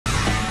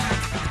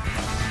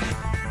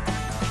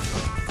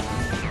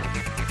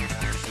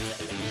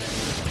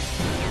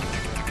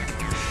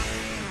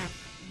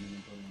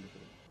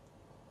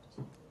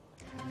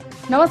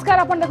नमस्कार,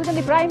 अपन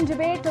देखुଛନ୍ତି prime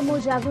debate. मु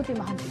जागृति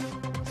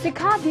महांती।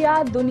 सिखा दिया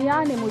दुनिया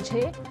ने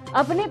मुझे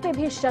अपने पे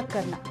भी शक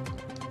करना,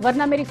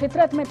 वरना मेरी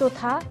फितरत में तो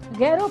था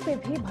गैरों पे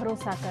भी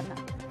भरोसा करना।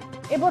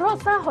 ए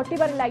भरोसा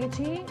हटिबारे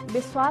लागिछि,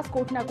 विश्वास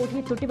कोठना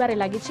कोठी तुटिबारे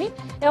लागिछि।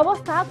 ए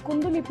अवस्था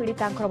कुंदुली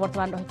पीड़ितांकर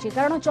वर्तमान रहिछि,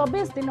 कारण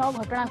 24 दिन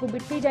घटना को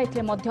बिटि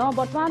जाइथिले मध्य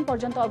वर्तमान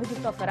पर्यंत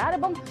अभियुक्त फरार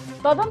एवं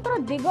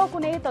तदंतर दिग को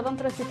नै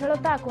तदंतर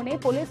शिथिलता को नै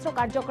पुलिस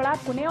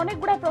कार्यकलाप को नै अनेक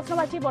गुडा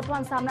प्रश्नवाची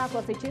वर्तमान सामना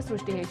आसिछि,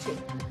 सृष्टि होइछि।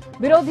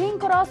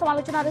 विरोधींकर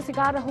समालोचनार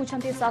शिकार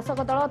होउछन्ति शासक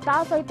दल,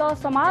 ता सहित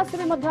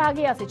समाजसेवी मध्य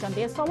आगे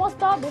आसिछन्ति।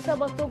 समस्त विषय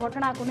वस्तु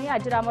घटना को नै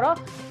आज हमर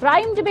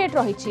प्राइम डिबेट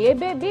रहिछि।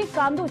 एबे भी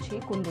कांदुछि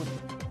कुंदुली।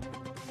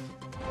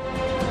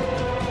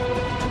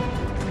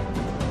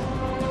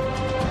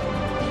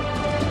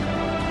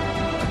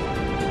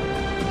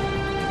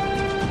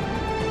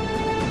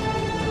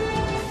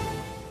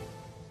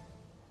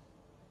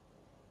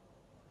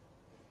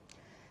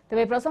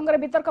 तेज प्रसंग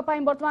वितर्क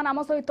बर्तमान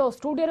आम सहित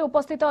स्टूडियो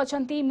उपस्थित अच्छा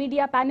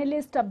media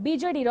panelist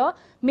BJD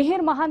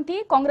Mihir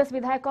Mahanti, Congress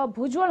विधायक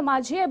भुजबल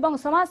माझी और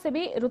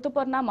समाजसेवी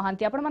ऋतुपर्णा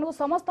महांती। आपण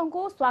समस्त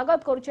को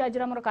स्वागत करुच्ची आज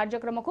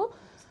कार्यक्रम को।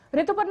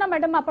 ऋतुपर्णा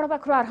मैडम, आपण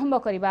पाखर आरंभ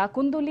करवा।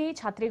 कुंदुली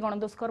छात्री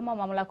गणदुष्कर्म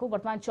मामला को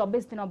बर्तमान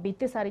 24 दिन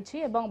बीती सारी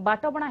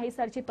बाटबणा हो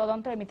सारी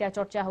तदंत एमती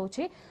चर्चा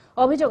होची,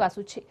 अभियोग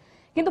आसुची,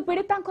 किंतु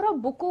पीड़ितांकर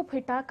बुकु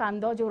फिटा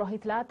कांद जो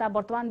रहीतला ता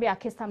वर्तमान भी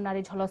आखि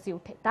सामने झलसी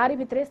उठे। तारी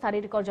भितरे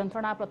शारीरिक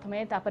जंत्रणा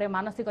प्रथमे, तापरे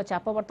मानसिक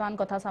चाप वर्तमान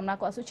कथा सामना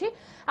को आसुची।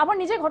 आपण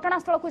निजे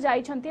घटनास्थल को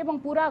जाइछन्ती एवं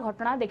पूरा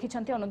घटना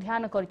देखिछन्ती,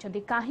 अनुध्यान करिछन्ती।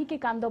 काहे कि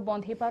कांद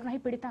बंद हे पार नाही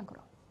पीड़ितांकर?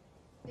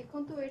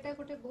 देखंतु एटा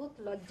गोटे बहुत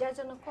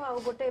लज्जाजनक आ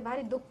गोटे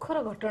भारी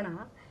दुखर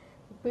घटना।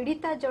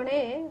 पीड़िता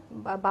जणे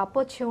बाप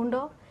छेउंड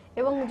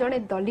एवं जणे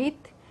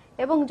दलित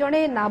एवं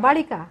जणे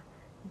नाबालिका,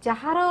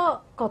 जहार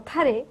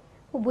कथारे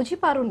बुझी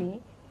पारुनी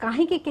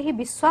कहीं कहीं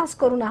विश्वास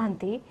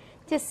करूनाहांती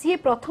जे सी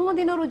प्रथम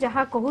दिन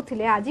जहाँ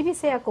कहूले आज भी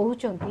से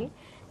कहउचंती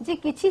जे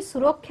किछि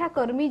सुरक्षा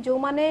कर्मी जो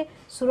माने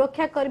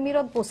सुरक्षा कर्मी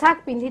रो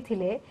पोशाक पिंधि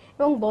थिले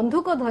एवं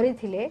बंदूक धरी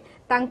थिले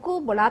तांको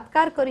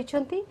बलात्कार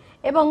करिसंती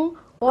एवं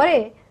परे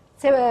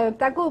से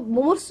ताको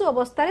मुमूर्षु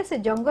अवस्था से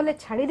जंगल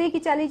छाड़ी देकी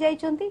चली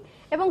जाइछंती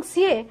एवं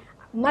सीए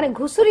माने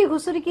घुसुरी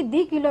घुसुरी की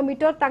 2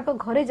 किलोमीटर तांको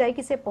घरे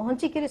जाइकी से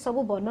पहुंची के सब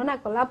वर्णना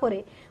कला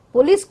परे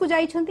पुलिस को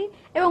जाइछंती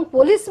एवं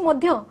पुलिस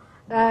मध्य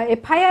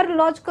एफआईआर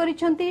लॉन्च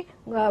करिसंती।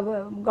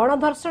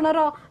 गणधर्षण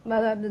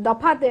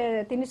दफा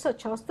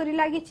 376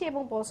 लागिछि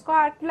एवं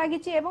पोस्को एक्ट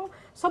लागिछि एवं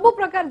सब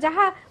प्रकार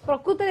जहाँ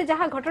प्रकृत में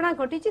जहाँ घटना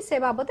घटी से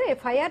बाबद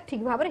एफआईआर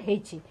ठीक भाव में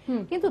होइछि।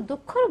 किंतु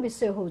दुखर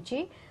विषय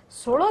होउछि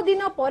 16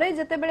 दिन परे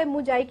जेतेबेले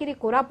मु जाइकिरी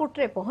कोरापुट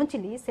रे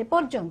पहुंचली से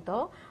पर्यंत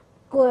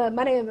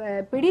माने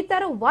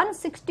पीड़ितार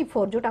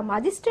 164 जोटा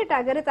मजिस्ट्रेट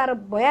आगे तार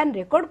बयान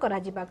रेकर्ड करा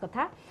जिबा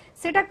कथा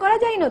सेटा करा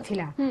जाई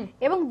नथिला।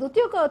 एवं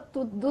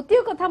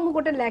द्वितीय कथा मु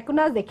गोटे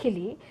लैकुना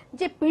देखिली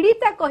जे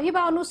पीड़िता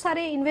कहिबा अनुसार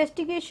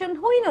इन्वेस्टिगेशन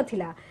होई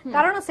नथिला,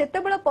 कारण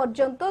सेतेबेले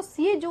पर्यंत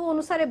सी जो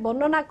अनुसार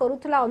वर्णना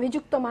करूथला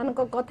अभियुक्त मानक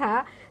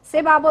कथा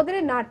से बाबद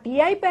रे ना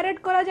टीआई पैरेड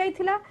करा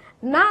जाइथिला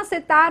ना से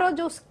तार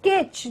जो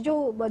स्केच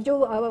जो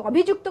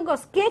अभियुक्त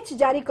स्केच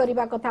जारी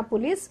करिबा कथा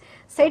पुलिस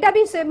सेटा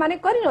भी से माने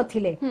करि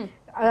नथिले।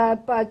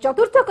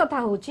 चतुर्थ कथा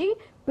होची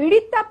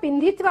पीड़िता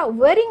पिंधिथिबा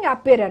वेयरिंग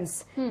अपीयरेंस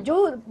जो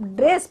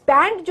ड्रेस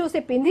पैंट जो से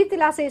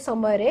पिंधिथिला से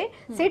समय रे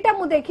सेटा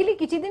मु देखिली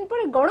किछि दिन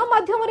पर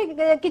गणमाध्यम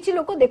रे किछि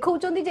लोक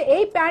देखौचंदी जे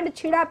एई पैंट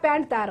छिडा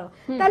पैंट तार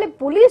ताले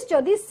पुलिस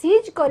जदी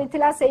सीज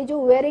करिथिला से जो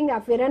वेयरिंग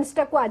अपीयरेंस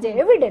टा को आज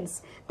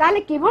एविडेंस ताले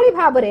किभली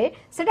भाबरे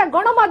सेटा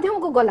गणमाध्यम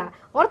को गला,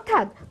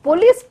 अर्थात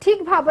पुलिस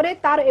ठीक भाबरे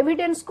तार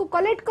एविडेंस को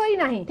कलेक्ट करी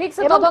नाही, ठीक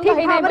से तदंत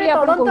हेइ नै बोली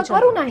आपण कहउछन।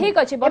 करू नाही, ठीक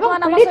अछि।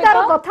 वर्तमान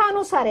पीड़ितार कथा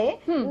अनुसार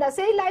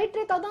सेई लाइट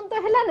रे तदंत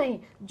हेला नाही,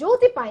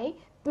 जोथि पई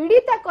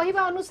पीड़िता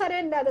कहवा अनुसार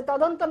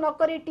तदंत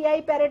नकरी टीआई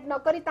पैरेड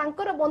नकरी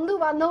तांकर बंधु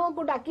बांधव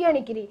को डाकी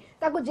आनिकिरी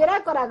ताको जेरा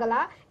करागला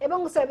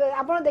एवं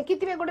आपण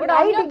देखिथिबे गोटे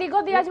अन्य दिग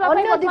दिया जबा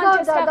पई वर्तमान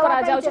चेष्टा करा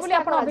जाउछ बोली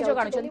आपण अभियोग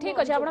आनुछन। ठीक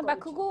अछि, आपण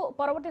पाखकु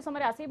परवर्ती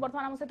समय आसी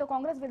वर्तमान हम सहित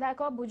कांग्रेस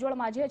विधायक भुजबल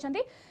माझी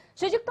अछंती।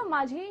 श्रीयुक्त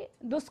माझी,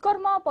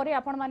 दुष्कर्म परे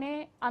आपण माने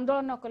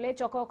आंदोलन कले,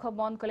 चकख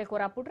बंद कले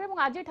कोरापुट रे एवं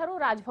आज ठारू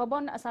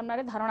राजभवन सामने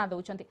रे धारणा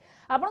दउछंती।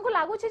 आपण को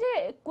लागुछि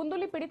जे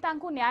कुंदुली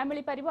पीड़ितांकु न्याय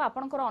मिलि परिबो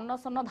आपणकर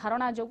अन्नसन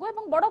धारणा जोगु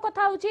एवं बड़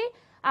कथा होछि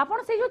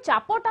आपण से जो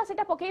चापटा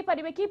सेटा पकई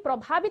पारिबे कि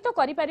प्रभावित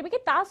करि पारिबे कि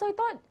ता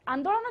सहित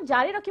आंदोलन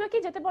जारी रखिबे कि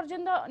जेते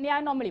पर्यंत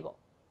न्याय न मिलिबो?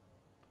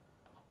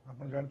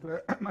 आपण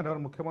जानते माननीय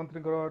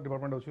मुख्यमंत्री को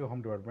डिपार्टमेंट अछि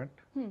होम डिपार्टमेंट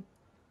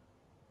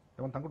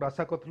एवं तांको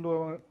आशा करथलु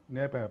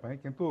न्याय पाए पई,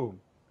 किंतु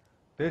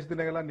 23 दिन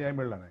गेला न्याय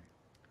मिलला नै।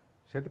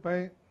 सेति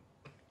पई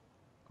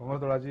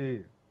कांग्रेस दल आज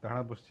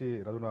धारणा बसछि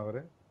राजनगर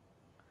रे,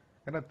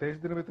 एना 23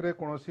 दिन भितरे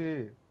कोनोसी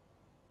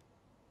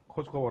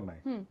खोज खबर नै।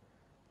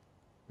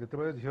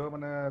 जेतेबेले झियो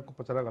माने को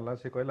पचरा गला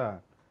से कहला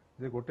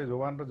जे गोटे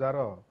जवान रो जार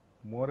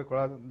मोरे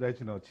कळा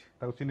जाइछि न अछि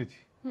ताको चिनिछि,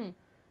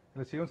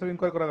 ले से अनुसार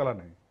इनक्वायरी करा गला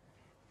नै।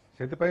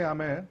 सेति पई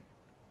आमे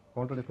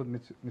कोनट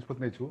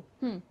निष्पत्ति नेछु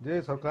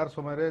जे सरकार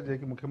समय रे जे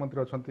कि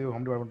मुख्यमंत्री अछंती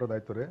होम डिपार्टमेंट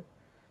दायित्व रे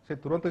से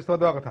तुरंत इस्तीफा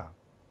देवा कथा,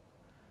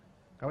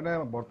 कामने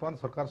वर्तमान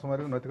सरकार समय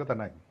रे नैतिकता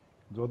नै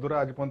जो द्वारा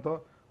आज पर्यंत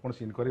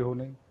कोनसी इनक्वायरी हो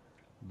नै,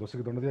 दोषी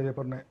के दंड दिया जाय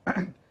पर नै।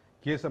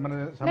 किए से माने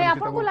नहीं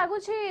आपको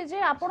लागुछि जे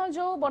आपण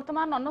जो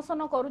वर्तमान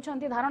अनशन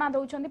करूछंती धारणा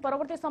दउछंती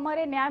परवर्ती समय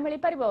रे न्याय मिली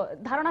परिबो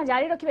धारणा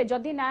जारी रखिबे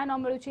जदी न्याय न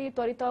मिलुछि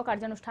त्वरित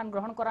कार्यानुष्ठान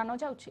ग्रहण करा न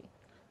जाउछि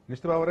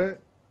निश्चित भाव में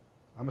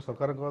आम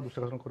सरकार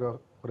दृष्टि आकर्षण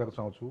करने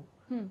चाहूँ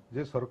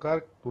जे सरकार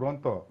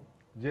तुरंत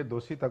जे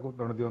दोषी ताको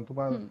दंड दियंतु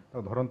बा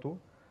धरंतु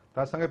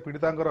ता संगे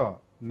पीड़िता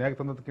न्यायिक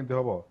तदंत केमती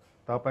हम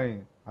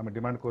तापाई आम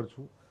डिमांड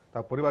करछु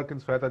ता परिवार के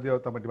सहायता दिया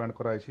डिमांड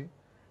कराई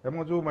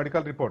एवं जो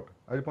मेडिकल रिपोर्ट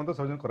आज पर्यटन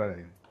सर्जन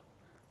कराई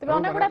तेज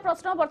अनेक गुड़ा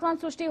प्रश्न बर्तमान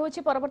सृष्टि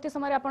होछि परवर्ती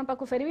समय आपण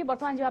पाखु फेरबी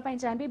वर्तमान जीवा पई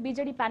चाहबी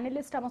बीजेडी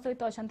पैनलिस्ट हम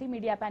सहित अछंती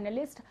मीडिया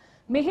पैनलिस्ट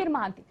मिहिर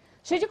महांती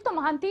श्रीजुक्त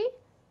महांती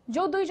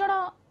जो दुई जण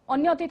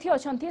अन्य अतिथि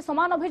अछंती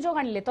समान अभियोग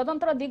आनिले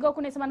तदंतर दिग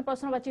को नै समान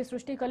प्रश्नवाची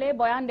सृष्टि कले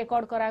बयान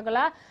रेकॉर्ड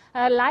करागला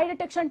लाई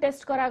डिटेक्शन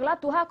टेस्ट करागला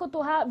तुहा को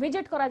तुहा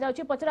विजिट करा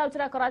जाउछि पचरा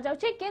उचरा करा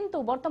जाउछि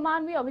किंतु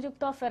वर्तमान भी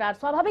अभियुक्त फेरार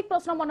स्वाभाविक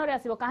प्रश्न मन रे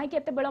आसीबो काहे कि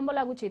एते विलंब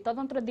लागुछि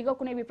तदंतर दिग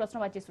को नै भी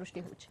प्रश्नवाची सृष्टि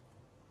होछि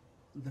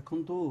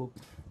देखंतु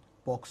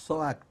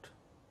POCSO act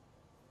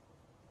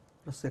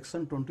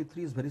section 23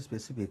 is very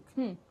specific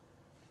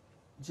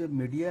J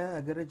media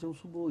अगर जो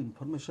सब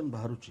इनफॉरमेशन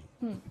बाहरुची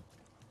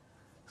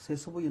से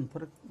सब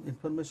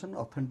इनफॉरमेशन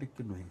ऑथेंटिक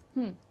कि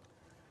नुहे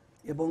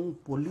एवं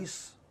पुलिस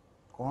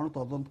कौन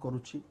तदंत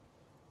करुची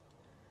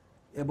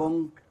एवं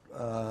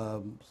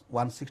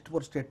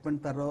 164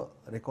 स्टेटमेंट तार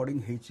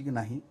रिकॉर्डिंग हेची कि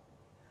नाही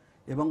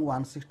एवं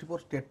 164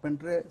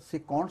 स्टेटमेंट रे से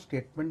कौन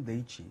स्टेटमेंट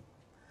देइची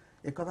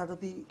एक कथा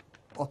जदी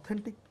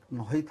ऑथेंटिक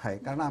नहई थाए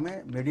कारण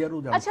हमें मीडिया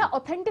रु जाउ अच्छा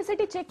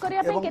ऑथेंटिसिटी चेक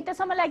करिया पे केते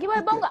समय लागिवो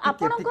एवं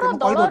आपनकर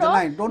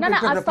दलरो ना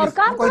ना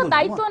सरकार को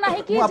दायित्व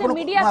नाही कि जे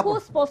मीडिया को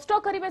स्पष्ट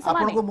करिवे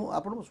समान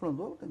आपन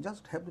सुनदो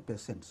जस्ट हैव द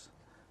पेशेंस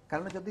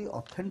कारण जदी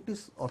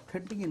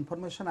ऑथेंटिक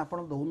इंफॉर्मेशन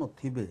आपन दउ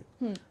नथिबे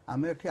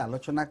हमें एठी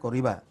आलोचना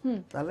करिबा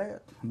ताले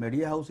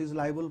media house is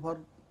liable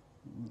for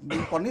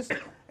being punish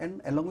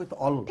and along with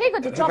all ठीक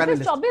अछि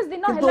 24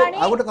 दिन हेलानी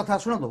आ गोटे कथा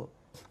सुनदो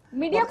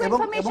मीडिया को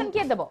इंफॉर्मेशन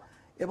के देबो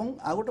एवं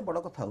आ गोटे बड़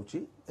कथा होची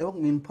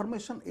एवं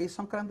इनफॉरमेशन ए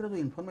संक्रांत रे जो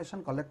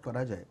इनफॉरमेशन कलेक्ट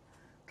करा जाय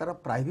तार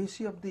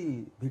प्राइवेसी ऑफ द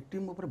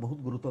विक्टिम ऊपर बहुत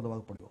गुरुत्व देबा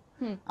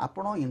पड़ियो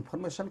आपण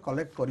इनफॉरमेशन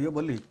कलेक्ट करियो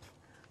बोली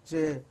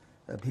जे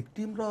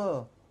विक्टिम रो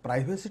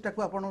प्राइवेसी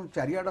टाको आपण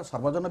चारियाडा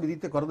सार्वजनिक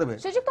विदित कर देबे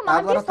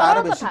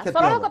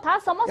सरल कथा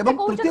समस्त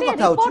कहउछथि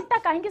रिपोर्ट ता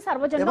काहे कि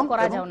सार्वजनिक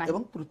करा जाउ ना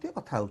एवं तृतीय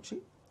कथा होची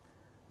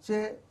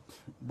जे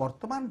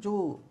वर्तमान जो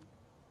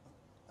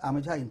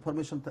आमे जा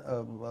इनफॉरमेशन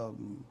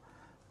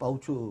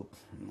पाउछु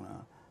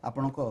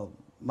आपनक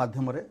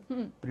माध्यम रे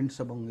प्रिंट्स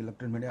एवं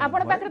इलेक्ट्रॉनिक मीडिया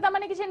आपन पाखरे त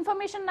माने किछ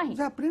इन्फॉर्मेशन नाही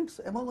जा प्रिंट्स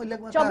एवं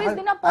 24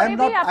 दिन परे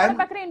भी आपन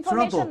पाखरे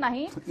इन्फॉर्मेशन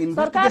नाही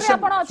सरकार रे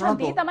आपन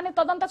अछंती त माने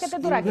तदंत केते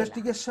दूर आगे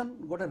इन्वेस्टिगेशन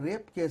गोटे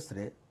रेप केस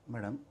रे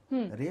मैडम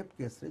रेप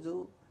केस रे जो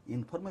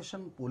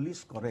इन्फॉर्मेशन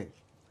पुलिस करे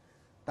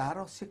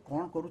तारो से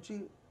कोन करूची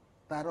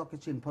तारो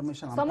किछ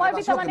इन्फॉर्मेशन समय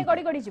भी त माने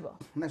गडी गडी जीवो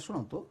नै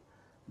सुनतो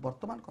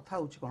वर्तमान कथा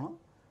होची कोन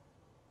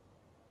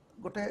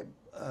गोटे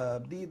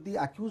दी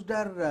अक्यूज्ड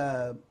आर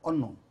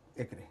अननोन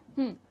एकरे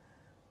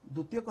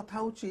द्वितीय कथा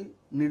होची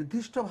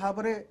निर्दिष्ट भाव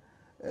रे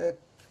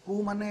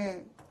को माने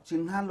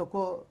चिन्हा लोक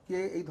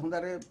के ए धंदा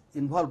रे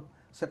इन्वॉल्व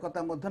से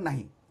कथा मध्य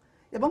नाही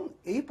एवं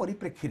एई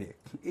परिप्रेक्षी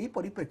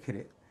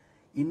रे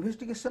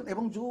इन्वेस्टिगेशन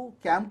एवं जो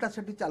कैंपटा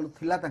सेठी चालू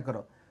थिला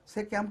तांकर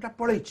से कैंपटा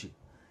पळैछि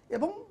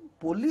एवं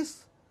पुलिस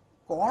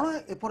कोन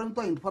ए पर्यंत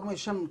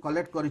इन्फॉर्मेशन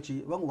कलेक्ट करिछि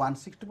एवं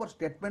 164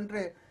 स्टेटमेंट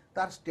रे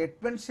तार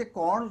स्टेटमेंट से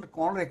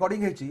कोन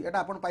रिकॉर्डिंग हेछि एटा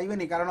आपण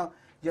पाइबेनी कारण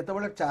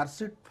जेतेबेले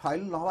चार्जशीट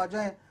फाइल न होवा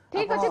जाय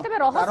ठीक अछि तबे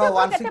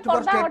रहस्य केते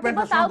पर्दा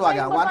हटिबो ताऊ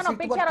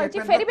अपेक्षा रहछि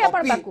फेरि भी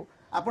आपण पाकू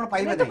आपण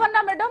पाइबे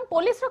ऋतुपर्णा मैडम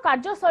पुलिस रो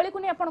कार्यशैली को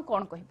आपण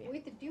कोन कहिबे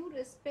विथ ड्यू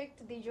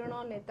रिस्पेक्ट दी जण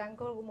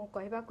नेतांको मो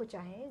कहबा को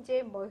चाहे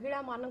जे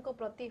महिला मानक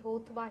प्रति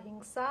होतबा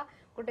हिंसा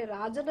गोटे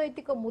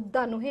राजनैतिक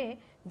मुद्दा नुहे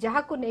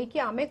जहा को नै कि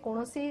आमे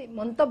कोनोसी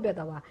मंतव्य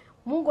दवा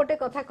मु गोटे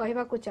कथा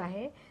कहबा को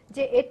चाहे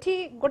जे एठी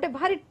गोटे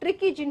भारी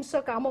ट्रिकी जिंस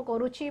काम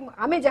करूची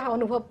आमे जहा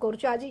अनुभव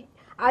करूची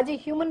आज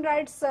ह्यूमन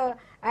राइट्स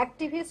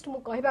एक्टिविस्ट मु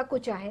कहबा को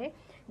चाहे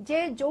जे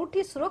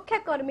जोठी सुरक्षा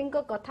कर्मी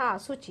कथा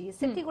आसुची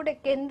सेठी गोटे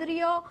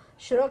केंद्रीय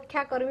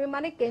सुरक्षा कर्मी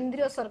माने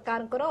केंद्रीय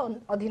सरकार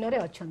अधीन रे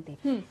अछंती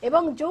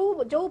एवं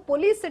जो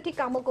पुलिस सेठी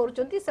काम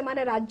करूचंती से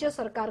माने राज्य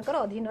सरकार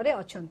अधीन रे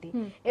अछंती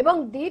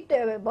एवं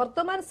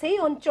वर्तमान सेही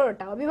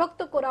अंचलटा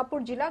अविभक्त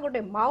कोरापुट जिला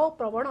गोटे माओ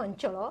प्रवण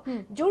अंचल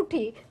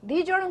जोठी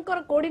दी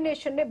जनकर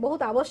कोऑर्डिनेशन ने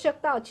बहुत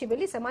आवश्यकता अछि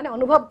बेली से माने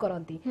अनुभव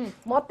करंती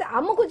मते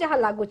हमकु जहा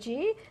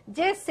लागुची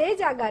जे से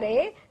जगह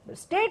रे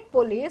स्टेट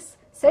पुलिस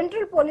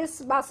सेंट्रल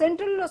पुलिस बा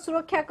सेंट्रल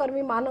सुरक्षा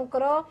कर्मी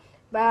मानकर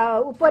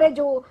उपरे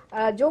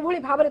जो भली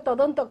भाव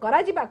तदंत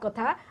करा जिबा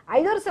कथा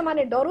आइदर से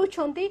माने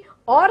डरुछंती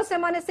और से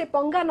माने से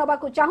पंगा नबा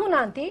को चाहू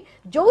नांती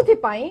जोथि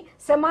पाई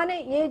से माने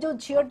ये जो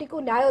झियोटी को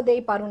न्याय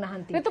देई पारु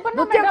नांती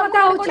द्वितीय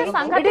कथा होची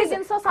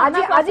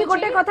आज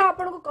गोटे कथा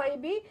आपन को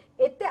कहबी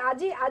एते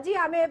आज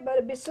आमे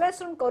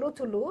विश्लेषण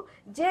करूथुलु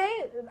जे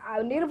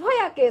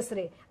निर्भया केस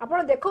रे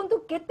आपण देखंतु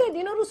केते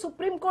दिनरु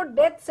सुप्रीम कोर्ट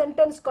डेथ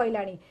सेंटेंस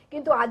कहलानी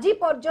किंतु आजी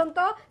पर्यंत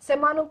से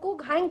मानकु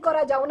घाइन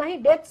करा जाउ नाही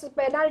डेथ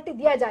पेनाल्टी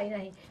दिया जाय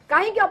नाही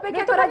काहे कि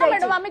अपेक्षा करा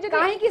जाय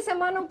काहे कि से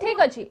मानकु ठीक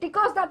अछि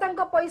टिकस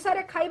दातांक पैसा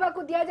रे खाइबा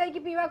को दिया जाय कि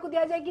पीवा को दिया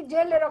दिया जाए कि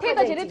जेल रे रखा ठीक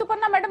अछि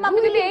ऋतुपर्णा मैडम हम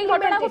यदि एई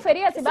घटना को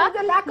फेरी आसीबा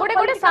गोटे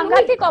गोटे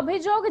सांघातिक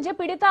अभियोग जे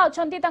पीड़िता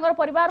अछंती तांगर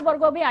परिवार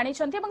वर्ग भी आनी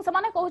छंती एवं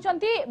समाने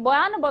कहउचंती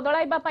बयान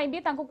बदलाइबा पई भी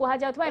तांको कुहा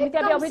जाउथबा एमिति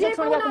भी अभियोग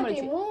सुनिबा को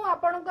मिलछि मु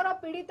आपनकर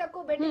पीड़िता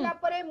को भेटिला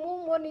परे मु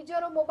मो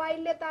निजरो मोबाइल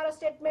ले तार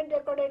स्टेटमेंट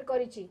रेकॉर्डेड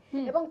करिछि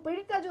एवं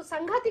पीड़िता जो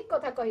सांघातिक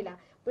कथा कहिला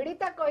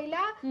पीड़िता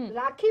कहिला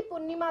राखी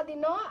पूर्णिमा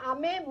दिन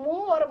आमे मु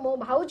और मो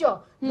भाउज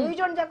दुई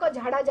जन जाक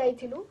झाड़ा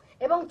जाइथिलु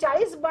एवं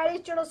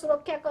 40-42 जन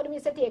सुरक्षा कर्मी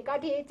सेठी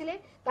एकाठी हेतिले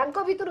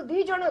तांको भितरु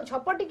दुई जन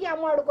झपटी की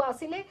आम आड़ को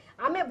आसिले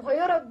आमे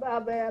भयर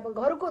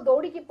घर को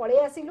दौड़ी की पळे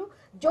आसिलु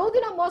जो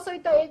दिन मो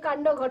सहित ए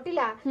कांड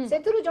घटिला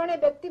सेथुरु जने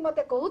व्यक्ति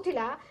मते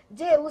कहूथिला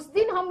जे उस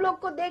दिन हम लोग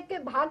को देख के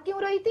भाग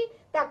क्यों रही थी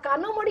ता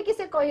कानो मोड़ी की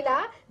से कहिला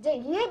जे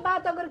ये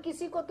बात अगर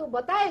किसी को तू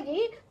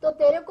बताएगी तो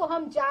तेरे को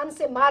हम जान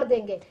से मार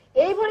देंगे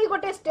एई भली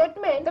गोटे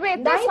स्टेटमेंट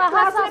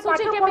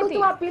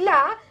पिला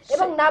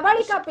एवं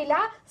नाबालिका पिला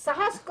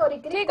साहस करी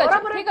ठीक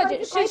अछि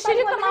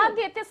श्रीयुक्त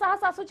महांती एते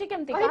साहस आसुची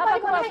केमती कहा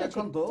पाखु आसुची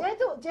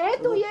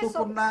जेहेतु ये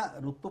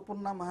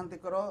ऋतुपूर्णा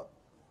महांतीकर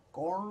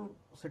कोन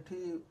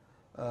सेठी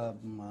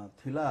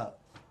थिला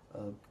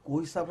को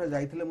हिसाब रे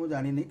जाइथिले मु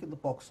जानि नै किंतु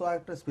पॉक्सो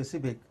एक्ट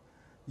स्पेसिफिक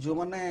जो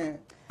माने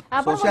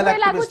सोशल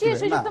एक्टिविस्ट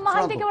श्रीयुक्त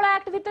महांती केवल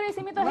एक्ट भीतर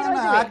सीमित हे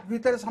रहथिबे एक्ट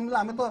भीतर समझला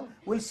हमें तो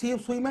will see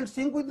swim and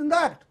sync with in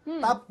the act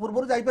ता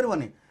पूर्व जाई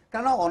परबनी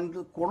कारण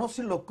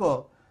कोनोसी लोक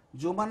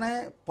जो माने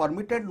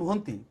परमिटेड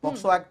नुहंती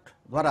पॉक्सो एक्ट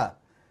द्वारा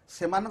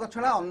सेमान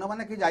छड़ा अन्य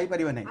माने कि जाई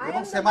परिबे नै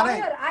एवं सेमाने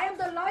I am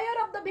the lawyer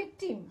of the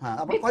victim हां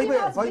अपन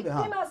कहबे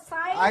हां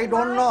I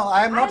don't know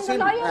I am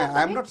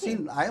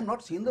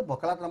not seen the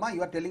वकालतनामा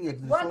you are telling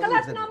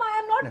वकालतनामा I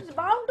am not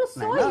bound to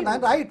so you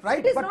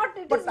right but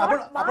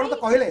अपन तो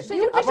कहले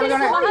अपन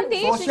जने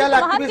सोशल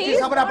एक्टिविस्ट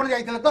हिसाब रे अपन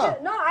जाइतले तो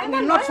no I am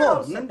not so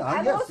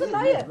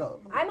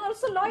I am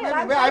also lawyer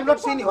I am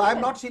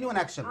not seen you in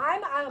action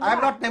I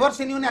am not never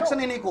seen you in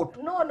action in a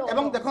court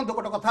एवं देखो तो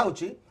गोटे कथा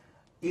होची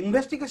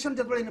इन्वेस्टिगेशन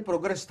जतबे इन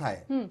प्रोग्रेस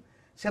थाए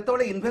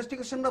सेतबे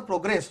इन्वेस्टिगेशन रो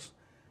progress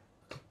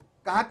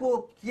कहा को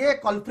किए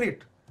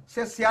कल्प्रिट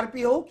से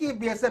सीआरपी हो कि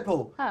बीएसएफ हो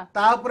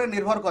ता ऊपर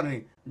निर्भर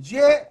करनी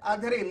जे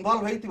आधरे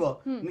इन्वॉल्व हेतिबो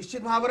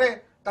निश्चित भाव रे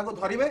ताको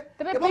धरिबे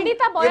तबे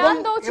पीड़िता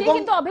बयान दोछि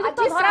किंतु अभियुक्त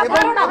धरा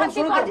पड़ना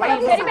हंसी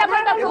फेरी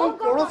पेपर पाखु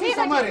कोनोसी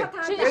समय रे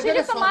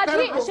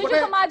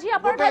श्रीयुक्त माझी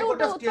अपन ठारू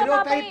उत्तर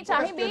पई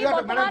चाहिबी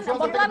वर्तमान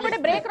गोटे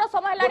ब्रेक रो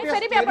समय लानी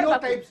फेरी पेपर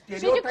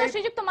पाखु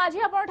श्रीयुक्त माझी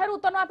अपन ठारू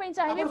उत्तर पई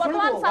चाहिबी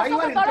वर्तमान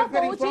शासक दल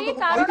कहूछि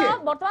कारण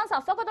वर्तमान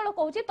शासक दल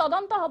कहूछि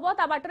तदंत हबो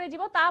ता बाटरे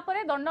जीवो ता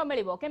परे दंड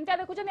मिलिबो केमतिया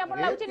देखुछन अपन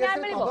लागुछि न्याय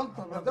मिलिबो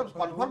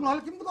कन्फर्म नहल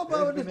किंतु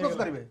डिस्कस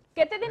करबे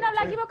केते दिन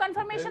लागिबो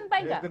कन्फर्मेशन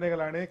पई का केते दिन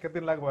गलाणी केते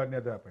दिन लागबो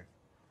न्याय देबा पई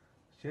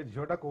से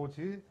झीटा कहूँ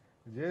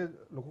जे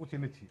लोक को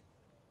चिन्ही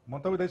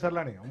मत भी दे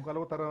सारे हम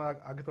कह तार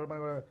आगे तौर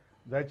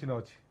जाए चिन्ह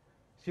अच्छी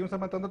सी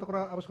अनुसार तदंत कर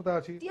आवश्यकता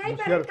अच्छी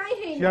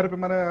सीआरपी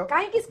माने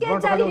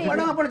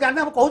मैडम अपन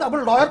जाने कहू अपन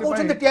लॉयर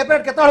कहउछन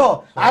टीआईपी केते हो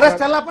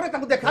अरेस्ट हला पर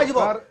ताको देखा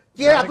जिवो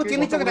के आकु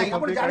चिन्ही छ नहीं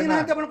अपन जानि ना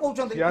अपन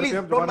कहउछन प्लीज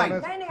डोंट माइंड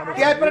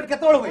टीआईपी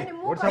केते हुए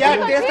क्या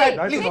टेस्ट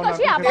प्लीज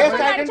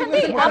टेस्ट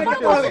आइडेंटिफिकेशन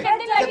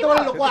केते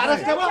लोक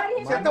अरेस्ट हेबो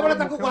सेते बेले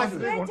ताको कहू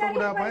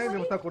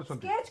व्यवस्था करछन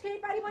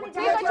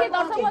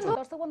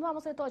दर्शक बंधु आम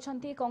सहित अच्छा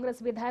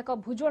कांग्रेस विधायक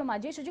भुजोल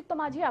माझी श्रीयुक्त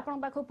माझी आपण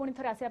पाखु पुणी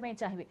थे आसपा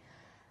चाहिए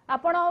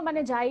आपण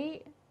माने जाई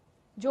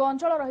जो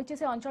अंचल रही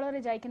से अंचल रे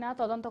जाइकिना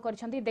तदंत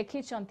करछंती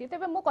देखिछंती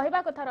तेबे मु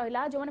कहबा कथा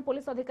रहिला जो माने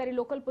पुलिस अधिकारी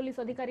लोकल पुलिस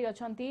अधिकारी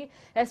अछंती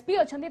एसपी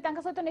अछंती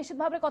तांका सहित निश्चित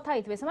भाबरे कथा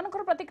हितबे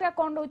समानकर प्रतिक्रिया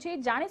कोन रहउछि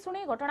जानि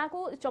सुनी घटना को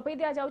चपई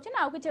दिया जाउछि ना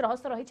आ किछि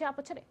रहस्य रहिछि आ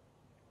पछरे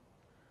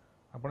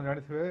आपण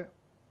जानिथिबे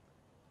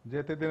जे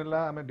एते दिन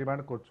ला हमें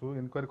डिमांड करछु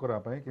इंक्वायरी करा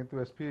पई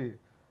किंतु एसपी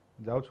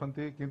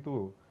जाउछंती किंतु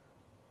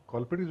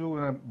कल्प्रिट जो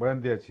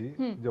बयान दिया छी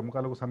जे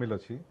मुका लोक शामिल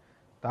अछि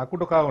ताकू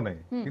डकाओ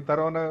नहीं कि तार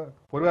माने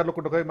परिवार लोक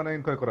डकाई माने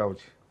इनक्वायरी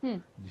कराउछि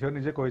झियो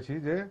निजे कहै छी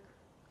जे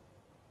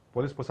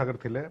पुलिस पोशाक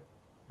थिले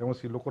एवं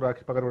सी लोक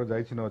आखि पाकर गोटे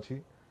जाई चिन्ह अछि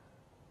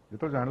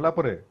जेतो जानला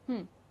परे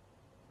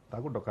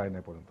ताकू डकाई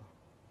नै परंत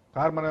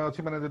कार माने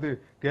अछि माने जदी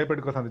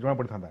टीआईपी कथा जमा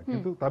पड़ थांदा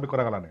किंतु ता भी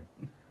करा गला नै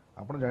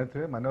आपण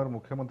जानिथे माननीय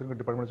मुख्यमंत्री के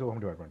डिपार्टमेंट होम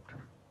डिपार्टमेंट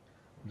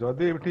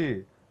जदी एठी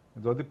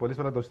जदी पुलिस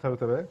वाला दोषी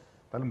थाबे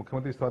ताले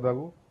मुख्यमंत्री इस्तीफा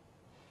दागू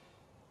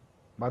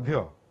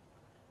बाध्य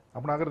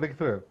आपण आगर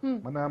देखिथे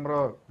माने हमरो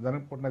जानि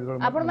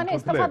पटना आपण माने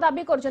इस्तीफा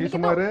दाबी करछथि कि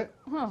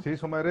सी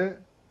समय रे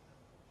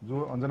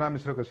जो अंजना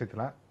मिश्र के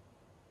थिला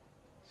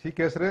सी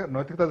केस रे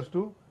नैतिकता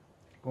दृष्टि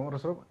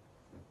कांग्रेस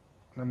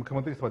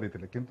मुख्यमंत्री इस्तीफा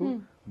देथिले किंतु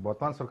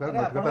वर्तमान सरकार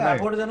नैतिकता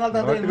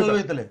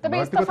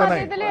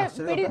नै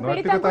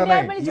नैतिकता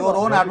नै your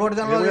own advocate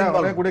general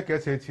involve गुडे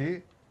केस हेछि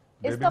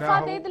इस्तीफा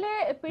देथिले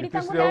पीड़िता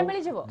को न्याय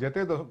मिलि जेबो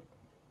जेते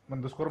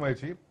मन दुष्कर्म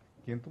हेछि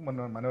किंतु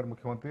माननीय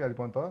मुख्यमंत्री आज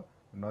पर्यंत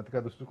नैतिकता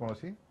दृष्टि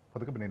कोनोसी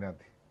पदक्षेप नै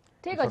नाथि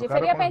ठीक अछि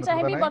फेरिया पई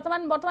चाहिबी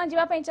वर्तमान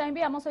जीवा पई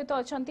चाहिबी हम सहित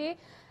अछंती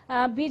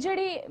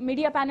BJD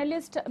media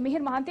panelist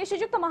Mihir Mahanti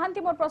श्रीयुक्त महांती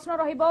मोर प्रश्न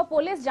रहिबो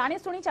पुलिस जानि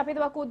सुनी चापि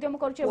देबा को उद्यम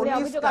करछि एबे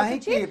अभियोग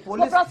आछि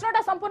मो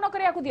प्रश्नटा संपूर्ण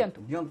करिया को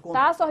दियंतु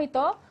ता सहित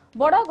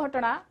बड़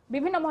घटना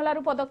विभिन्न महलार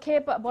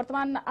पदक्षेप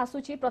वर्तमान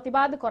आसूची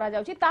प्रतिवाद करा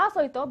जाउची ता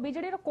सहित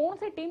बीजेडी रो कोन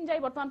से टीम जाई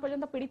वर्तमान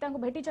पर्यंत पीड़िता को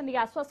भेटी चंदी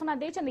आश्वासना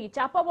दे चंदी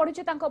चाप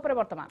बढ़ुची तांको ऊपर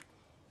वर्तमान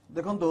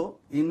देखंतो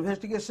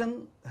investigation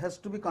has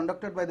to be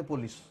conducted by the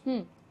police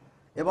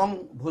एवं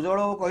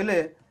भुजबल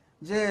कहले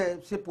जे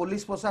से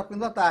पुलिस पोशाक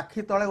पिंदा ता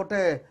आखि तळे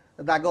गोटे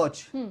दाग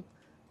अछि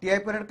टीआई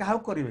परेड काहा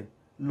करिवे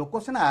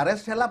लोक सेना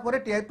अरेस्ट हला परे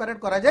टीआई परेड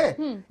करा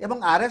जाए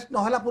एवं अरेस्ट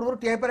न हला पूर्व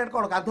टीआई परेड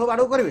कोन गाधो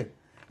बाडो करिवे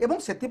एवं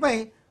सेति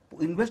पई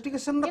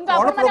इन्वेस्टिगेशन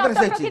कोन प्रोग्रेस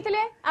अछि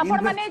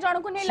आपण माने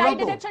जणको ने लाई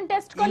डिटेक्शन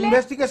टेस्ट करले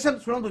इन्वेस्टिगेशन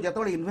सुनंदु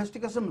जतबे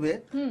इन्वेस्टिगेशन हुए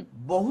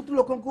बहुत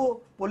लोकन को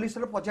पुलिस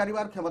रे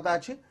पचारिबार क्षमता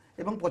अछि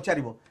एवं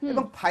पचारिबो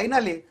एवं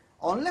फाइनली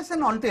अनलेस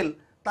एंड अनटिल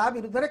ता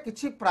विरुद्ध रे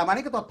किछि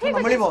प्रामाणिक तथ्य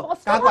न मिलिबो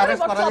काको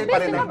अरेस्ट करा जाय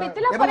पारे नै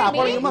एवं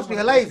आपण you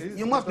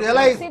must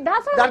realise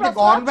that the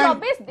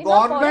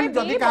government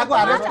जदि काको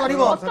अरेस्ट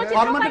करिवो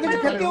गवर्नमेंट किछि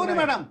क्षति होनी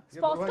मैडम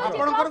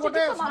आपनकर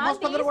गोटे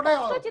समस्तकर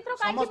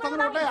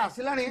गोटे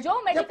आसिलानी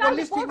जे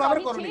पुलिस ठीक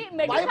भाबरे करली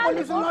bye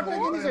police not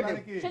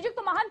initiative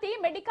Shriyukta Mahanti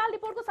medical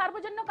report को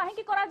सार्वजनिक काहे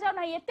की करा जाउ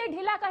नै एते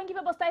ढिला काहे की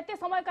व्यवस्था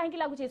एते समय काहे की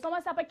लागुची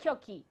समय सापेक्ष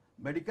की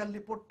मेडिकल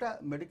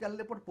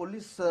रिपोर्ट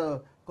पुलिस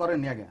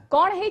करेनी आज्ञा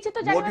कोन हेछि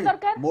तो जानबा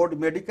दरकार बोर्ड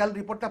मेडिकल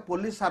रिपोर्ट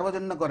पुलिस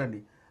सार्वजनिक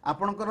करेनी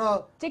आपनकर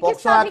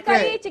चिकित्सा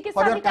अधिकारी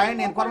for your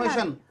kind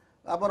information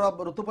आबर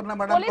Rituparna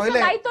madam कहले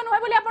दायित्व न होय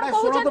बोली आपण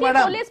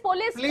कहउछथि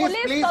पुलिस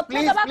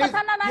तथ्य दबा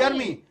कथा ना हियर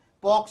मी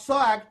पॉक्सो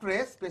एक्ट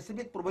रे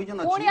स्पेसिफिक प्रोविजन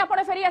अछि कोनी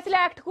आपण फेरी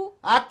आसिले एक्ट को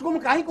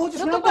काई कहउछ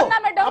सुनतो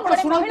आपण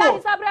सुनतो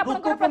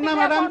ऋतुपर्णा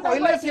मैडम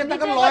कहले से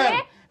तकर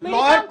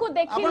लॉयर को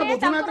देखिले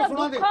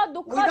ताको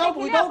दुख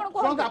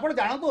विदाउट आपण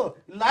जानतो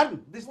लर्न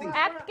दिस थिंग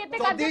एक्ट केते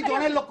का जदी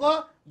जणे लोक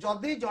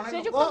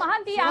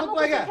महांती आमु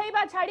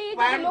सिखाइबा छाडी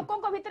जदी लोकन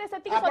को भितरे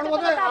सेति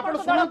सचेतनता आपण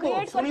दल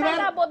क्रिएट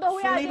करता बोध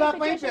होया सुनिबा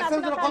पई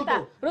patience रखंतु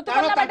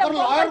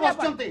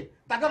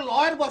Takar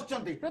lawyer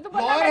बसचंती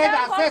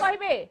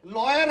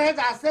lawyer has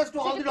access to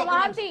all the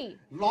documents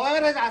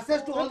lawyer has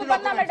access to all the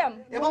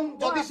documents एवं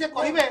जदी से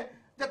कहिबे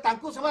जे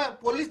तांको सब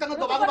पुलिस तांको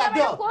दबाको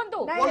बाध्य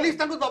पुलिस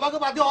तांको दबाको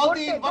बाध्य ऑल द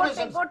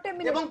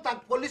इंफॉर्मेशन एवं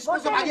पुलिस को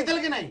सब मागी देल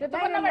कि नै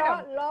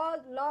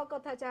लॉ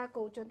कथा चाह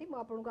कहउचंती म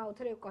आपन को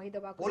आउथरे कहि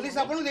दबा पुलिस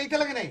आपन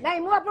देइतल कि नै नै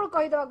म आपन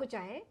कहि दबा को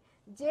चाहे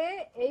जे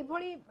एई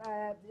भली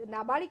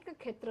नाबालिक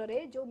क्षेत्र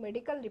रे जो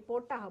मेडिकल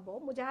रिपोर्टटा हबो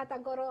मु जहा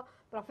तांकर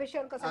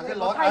प्रोफेसर का संगे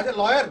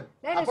लॉयर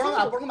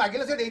आपन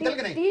मागिले से देइतल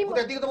कि नै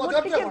एति तो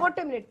बचार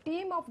गोटे मिनिट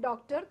टीम ऑफ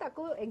डॉक्टर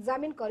ताको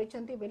एग्जामिन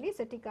करिसंती बेली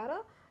सेटिकार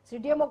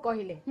सीडीएमओ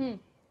कहिले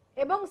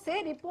एवं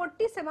से रिपोर्ट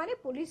टी से माने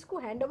पुलिस को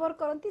हैंडओवर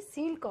करंती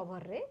सील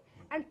कवर रे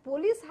and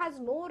police has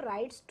no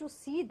rights to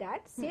see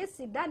that से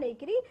सीधा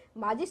नेकरी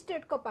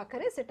मजिस्ट्रेट को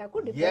पाखरे सेटा को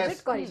डिपोजिट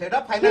करी सेटा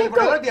फाइनल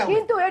पड़ला दिया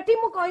किंतु एटी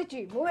मु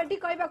कहिची मु एटी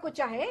कहबा को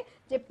चाहे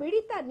जे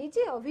पीड़िता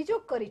निजे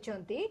अभियोग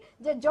करिसंती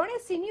जे जणे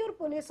सीनियर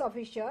पुलिस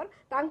ऑफिसर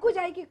तांकू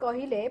जाई की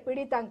कहिले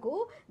पीड़िता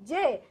को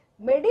जे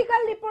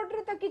मेडिकल रिपोर्ट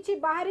रे तो किछि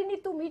बाहरिनी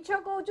तू मिछ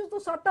कहउछु तू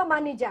सत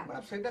मानि जा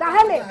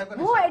ताहले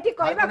मु एटी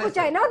कहबा को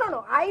चाहे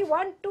नो आई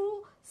वांट टू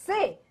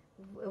से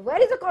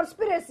where is a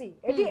conspiracy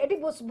eighty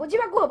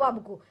बुझिबा को हबा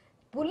हमकु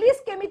पुलिस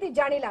केमिति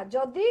जानिला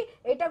जदी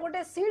एटा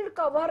गोटे सील्ड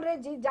कवर रे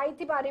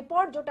जाईथिबा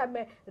रिपोर्ट जोटा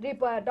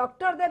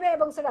डॉक्टर देबे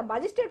एवं सेटा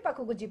मजिस्ट्रेट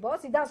पाखु को जीवो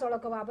सीधा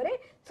सड़क भाबरे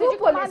से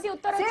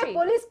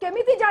पुलिस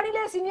केमिति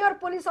जानिले सीनियर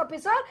पुलिस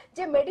ऑफिसर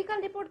जे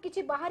मेडिकल रिपोर्ट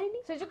किछि बाहरिनी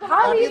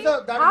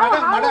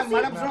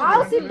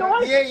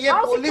ये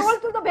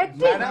पुलिस टू द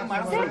विक्टिम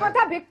से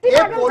कथा विक्टिम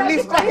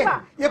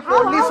ये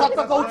पुलिस सत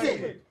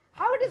कहउची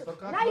how it is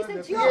nice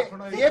and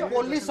ये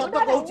पुलिस सत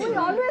कहउची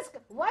always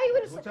why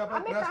will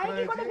हमें काहे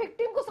की कोटे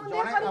विक्टिम को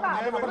संदेह करबा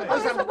अपन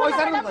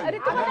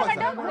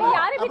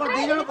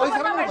दी जण कहि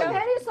सरन मैडम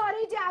वेरी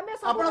सॉरी जे हमें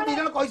सब अपन दी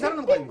जण कहि सरन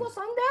कहि को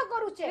संदेह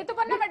करूचे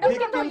ऋतुपर्णा मैडम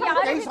किंतु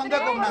यार कई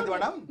संदेह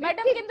करना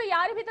मैडम किंतु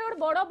यार भीतर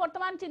बड़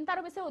वर्तमान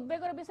चिंतार विषय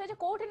उद्वेगर विषय जे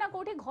कोठी ना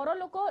कोठी घर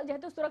लोक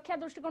जेहेतु सुरक्षा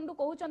दृष्टिकोण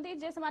कहउचंती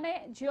जे माने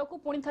झियो को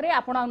पुणी थरे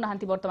आपणाउ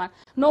नाहंती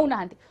वर्तमान नौ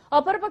नाहंती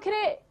अपर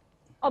पखरे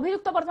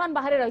अभियुक्त वर्तमान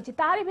बाहर रही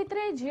तारी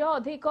भितरे झियो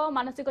अधिक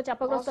मानसिक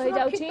चापग्रस्त हो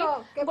जाउछि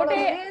गोटे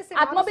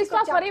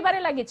आत्मविश्वास हरैबारे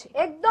लागि छि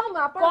एकदम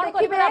आपण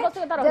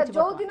देखिबे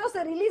जो दिन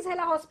से रिलीज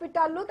हैला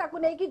हॉस्पिटल लो ताकू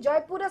नै कि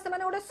जयपुर से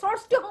माने गोटे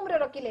शॉर्ट होम रे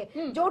रखिले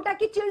जोटा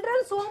कि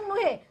चिल्ड्रन्स होम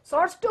नहे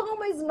short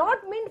home is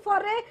not mean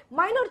for a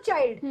minor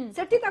child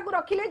सेठी ताकू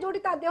रखिले जोटी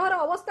ता देहर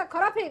अवस्था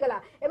खराब हे गेला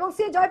एवं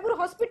से जयपुर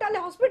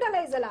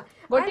हॉस्पिटलाइज हैला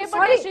गोटे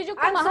पटे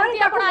श्रीजुक्त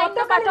महांती आपण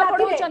आइन पाठ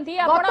पढुचंती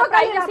आपण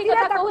प्राइवेसी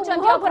कथा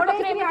कहउचंती अपर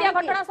पखरे एमितिया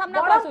घटना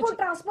सामना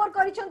आसुछि ट्रांसफर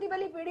करिसंती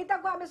बेली पीड़िता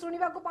को हमें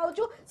सुनिबा को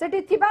पाउछु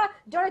सेठी थिबा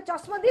जणे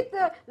चश्मदीत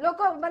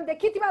लोक मन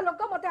देखिथिबा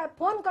लोक मते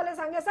फोन कले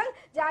संगे संग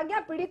जे आज्ञा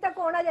पीड़िता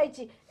को ओना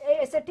जाईची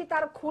सेठी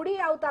तार खुडी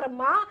आ तार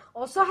मां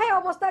असहाय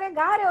अवस्था रे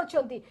गा रे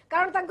अछंती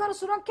कारण तांकर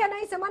सुरक्षा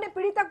नहीं से माने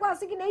पीड़िता को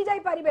आसी कि नहीं जाई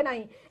परिबे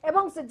नहीं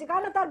एवं से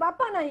कारण तार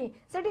बापा नहीं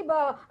सेठी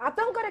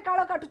आतंक रे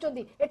काळ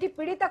काटुचंती एठी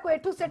पीड़िता को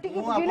एठू सेठी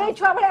कि बिलै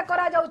छुआ भलिया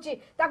करा जाउची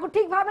ताकू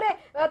ठीक भाबरे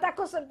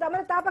ताको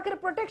माने ता पाखरे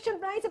प्रोटेक्शन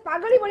नहीं से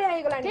पागली भलिया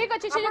हे गलानी ठीक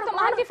अछि श्रीजुक्त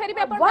महांती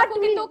फेरिबे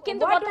आपण किंतु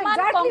किंतु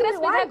वर्तमान कांग्रेस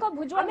विधायक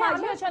भुजबल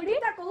माझी अछंती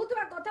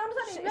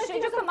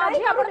श्रीजुक्त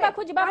माझी आपण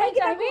पाखु जिबा पई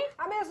चाहिबी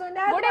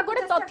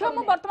गोटे तथ्य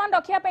मु वर्तमान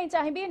रखिया पई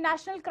चाहिबी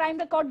नेशनल क्राइम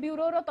रिकॉर्ड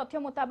ब्यूरो रो तथ्य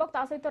मुताबिक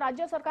ता सहित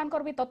राज्य सरकार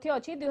कर भी तथ्य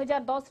अछि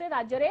 2010 रे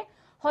राज्य रे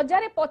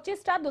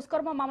 1025 टा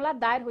दुष्कर्म मामला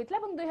दायर होइतला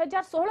এবং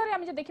 2016 रे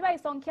हम जे देखिबा ई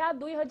संख्या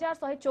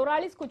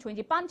 2144 को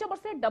छुई 5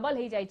 वर्ष डबल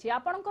हे जाई छी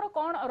आपनकर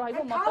कोन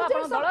रहइबो मत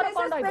आपन दलर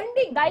कोन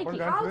रहइबो दाई की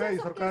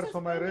सरकार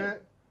समय रे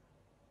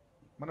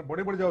माने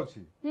बड़ी बड़ी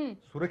जाउछि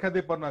सुरक्षा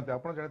दे परनाते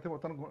आपण जानते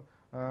बर्तन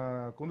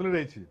कुंदली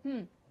रही छी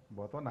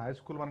बर्तमान हाई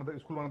स्कूल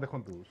मान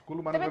देखंतु स्कूल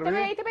मान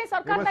तबे एथि पे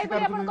सरकार दाई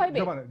परि आपण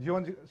कहबे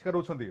जीवन शिकार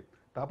होछंती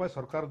तापय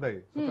सरकार दाई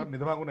सरकार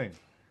निधमागु नै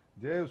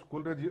जे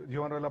स्कूल रे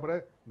जीवन रहला परे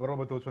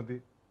गर्भवती होछंती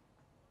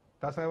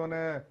ता संगे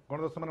माने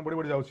गणदर्श माने बड़ी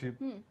बड़ी जाउछि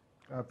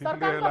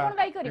सरकार कोन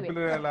दाई करिवे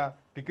पिपली रहला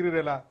टिकरी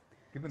रहला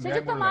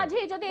श्रीजुक्त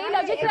माझी जदि ए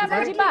लॉजिक रे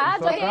में जिबा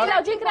जदि ए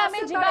लॉजिक रे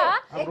में जिबा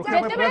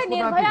जेतेबे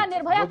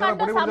निर्भया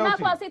कांड सामना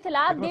को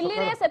आसीथिला दिल्ली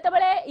रे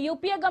सेतेबेले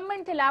यूपीए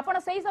गवर्नमेंट थिला आपण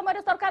सही समय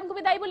रे सरकार को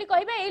भी दाई बोली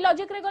कहबे ए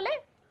लॉजिक रे गले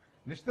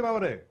निश्चित भाव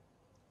रे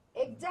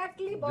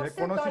एग्जैक्टली बस जे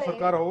कोनोसी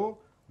सरकार हो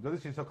जदि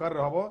सी सरकार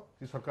रहबो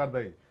सी सरकार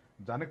दाई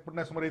जानक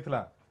पटना समय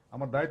रहितला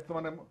हमर दायित्व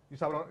माने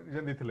हिसाब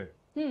जे दिथिले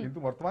किंतु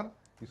वर्तमान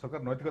ई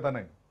सरकार नैतिकता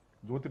नै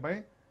जोति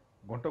पई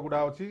घंट गुडा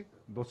अछि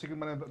दोषी की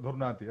माने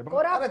धरनाती एवं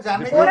अरे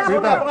जाने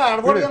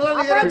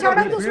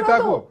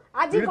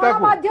आज गण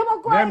माध्यम को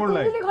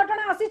कुंडली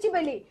घटना आसी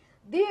बेली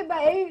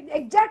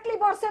एक्जाक्टली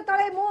वर्षे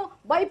तले मु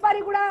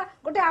बैपारीगुड़ा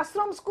गोटे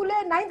आश्रम स्कूल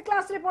 9th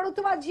क्लास रे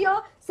पढुथुवा झियो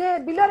से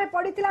बिलरे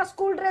पडितिला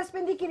स्कूल ड्रेस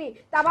पिंदिकिरी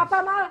ता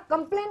बापा मां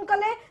कंप्लेन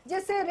कले जे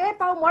से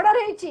रेप आ मर्डर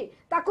हेछि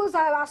ताकू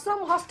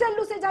आश्रम हॉस्टल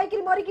लु से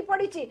जाईकिरी मरी की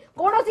पडिछि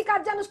कोनोसी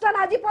कार्यानुष्ठान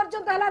आज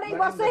पर्यंत हला नै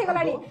वर्ष हे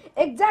गलानी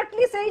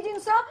एक्जाक्टली सही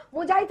जिंस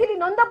मु जाईथिली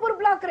नंदपुर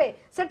ब्लॉक रे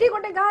सेठी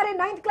गोटे गां रे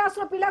 9th क्लास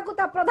रो पिला को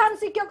ता प्रधान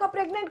शिक्षक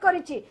प्रेग्नेंट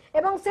करिछि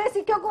एवं से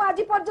शिक्षक को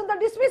आज पर्यंत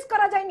डिसमिस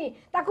करा जायनी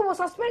ताकू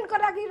सस्पेंड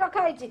करा की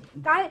रखा हेछि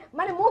काहे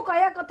माने मु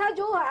कहया कथा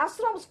जो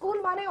आश्रम स्कूल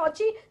माने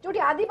अछि जोटी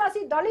आदिवासी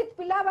दलित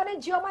पिला माने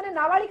झियो माने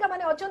नाबालिका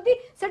माने अछंती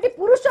सेठी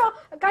पुरुष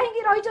काहे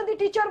की रहिचंती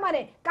टीचर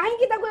माने काहे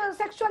की ताको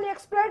सेक्सुअली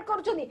एक्सप्लॉइट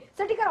करछंती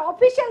सेठी का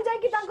ऑफिशियल जाय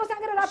की ताको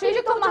संगे राती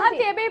श्रीजुक्त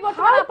महांती एबे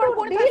वर्तमान आपण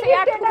कोन से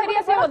एक्ट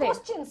करिया से होदे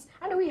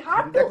एंड वी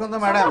हैव टू देखो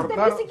मैडम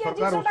सरकार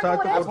उत्साह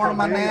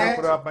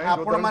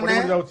आपण माने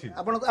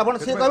आपण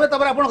से कहबे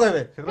तबर आपण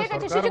कहबे ठीक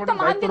अछि श्रीजुक्त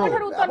महांती को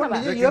उत्तर नबा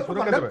ये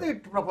कंडक्ट इट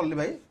प्रॉपर्ली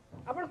भाई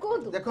आपण को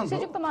देखो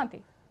श्रीजुक्त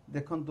महांती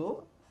देखंतु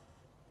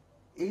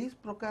एई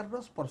प्रकार रो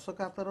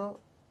स्पर्शकातर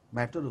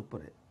मैटर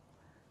उपरे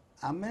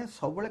आमे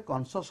सबले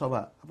कॉन्शियस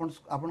हवा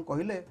आपण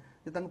कहिले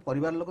जे तांको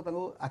परिवार लोक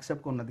तांको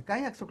एक्सेप्ट करनाती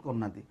काहे एक्सेप्ट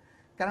करनाती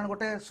कारण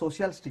गोटे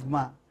सोशल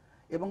स्टिग्मा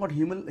एवं गोटे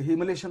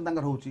ह्यूमिलेशन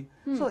तांकर होची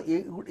सो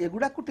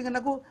एगुडा को टिके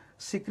नाको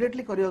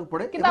सीक्रेटली करियो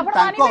पड़े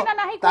तांको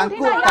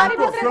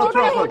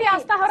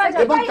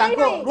एवं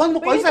तांको रोन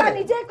पैसा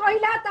निजे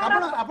कहिला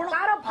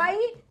तार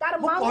भाई तार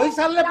मां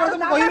पैसा ले पर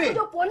तुम कहिबे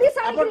जो पुलिस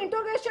आके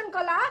इंटरोगेशन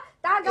कला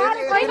ता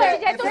गारे कहिबे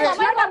जे तू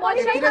समाज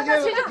मरि जाई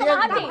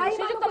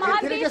श्रीजुक्त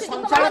महांती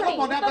संचालक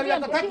मना करिया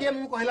कथा के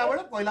मु कहला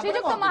बेले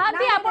श्रीजुक्त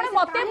महांती आपण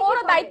मते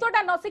मोर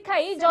दायित्वटा न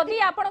सिखाई जदी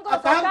आपण को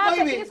सरकार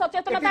से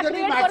सचेतनता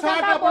क्रिएट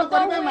करता बोलतो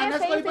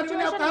मैनेज करि परिबे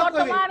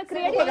वर्तमान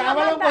क्रिएट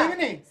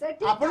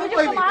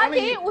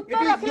महांती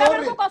उत्तर रखिला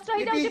बेले को कष्ट हो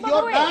जाउची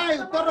बबुए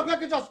उत्तर रखिया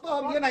कि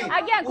ये नहीं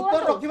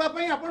उत्तर रखिबा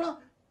पई आपण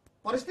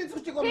परिस्थिति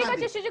सृष्टि करना ठीक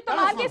अछि श्रीजुक्त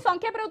महांती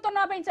संक्षेप रे उत्तर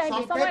न पई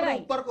चाहिए समय नहीं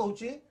उत्तर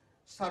कहूची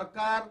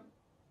सरकार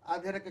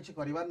आधेरे किछि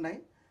करिवार नाही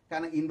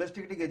कारण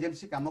इन्वेस्टिगेटिंग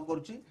एजेंसी काम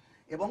करूची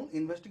एवं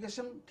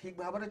इन्वेस्टिगेशन ठीक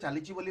भाबरे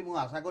चलीची बोली मु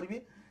आशा करबी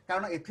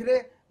कारण एथिरे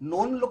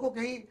नोन लोक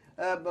कहीं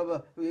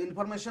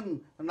इन्फॉर्मेशन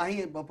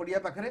नाही पडिया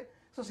पाखरे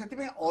सो सेति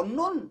में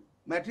अननोन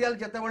मटेरियल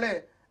जते बेले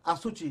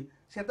आसुची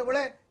सेते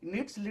बेले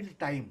नीड्स लिटिल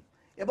टाइम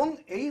एवं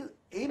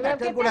एई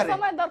मैटर गुडा रे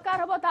समय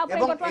दरकार हबो ता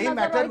एवं एई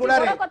मैटर गुडा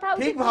रे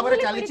ठीक भाबरे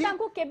चलीची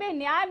तांको केबे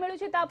न्याय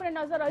मिलुची ता ऊपर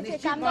नजर रहिछि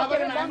कान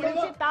केबे बंद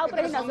होछि ता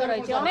ऊपर ही नजर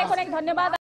रहिछि अनेक अनेक धन्यवाद।